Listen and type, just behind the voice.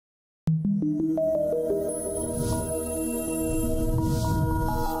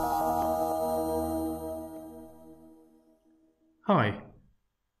Hi.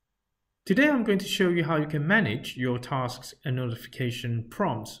 Today I'm going to show you how you can manage your tasks and notification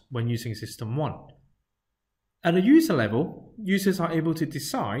prompts when using System 1. At a user level, users are able to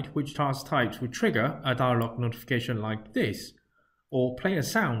decide which task types will trigger a dialog notification like this, or play a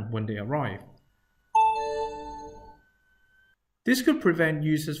sound when they arrive. This could prevent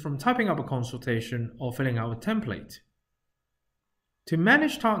users from typing up a consultation or filling out a template. To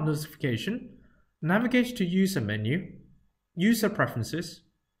manage task notification, navigate to User menu, User Preferences.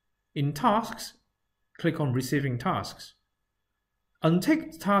 In Tasks, click on Receiving Tasks.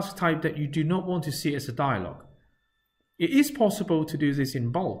 Untick the task type that you do not want to see as a dialog. It is possible to do this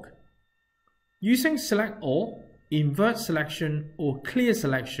in bulk. Using Select All, invert selection or clear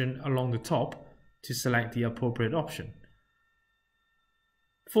selection along the top to select the appropriate option.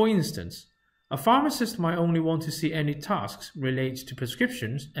 For instance, a pharmacist might only want to see any tasks related to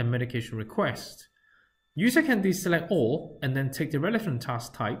prescriptions and medication requests. User can deselect all and then take the relevant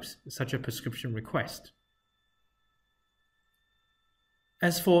task types, such as prescription request.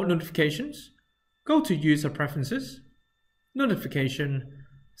 As for notifications, go to User Preferences, Notification,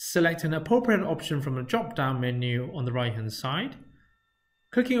 select an appropriate option from the drop-down menu on the right-hand side.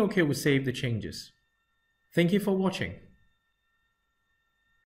 Clicking OK will save the changes. Thank you for watching.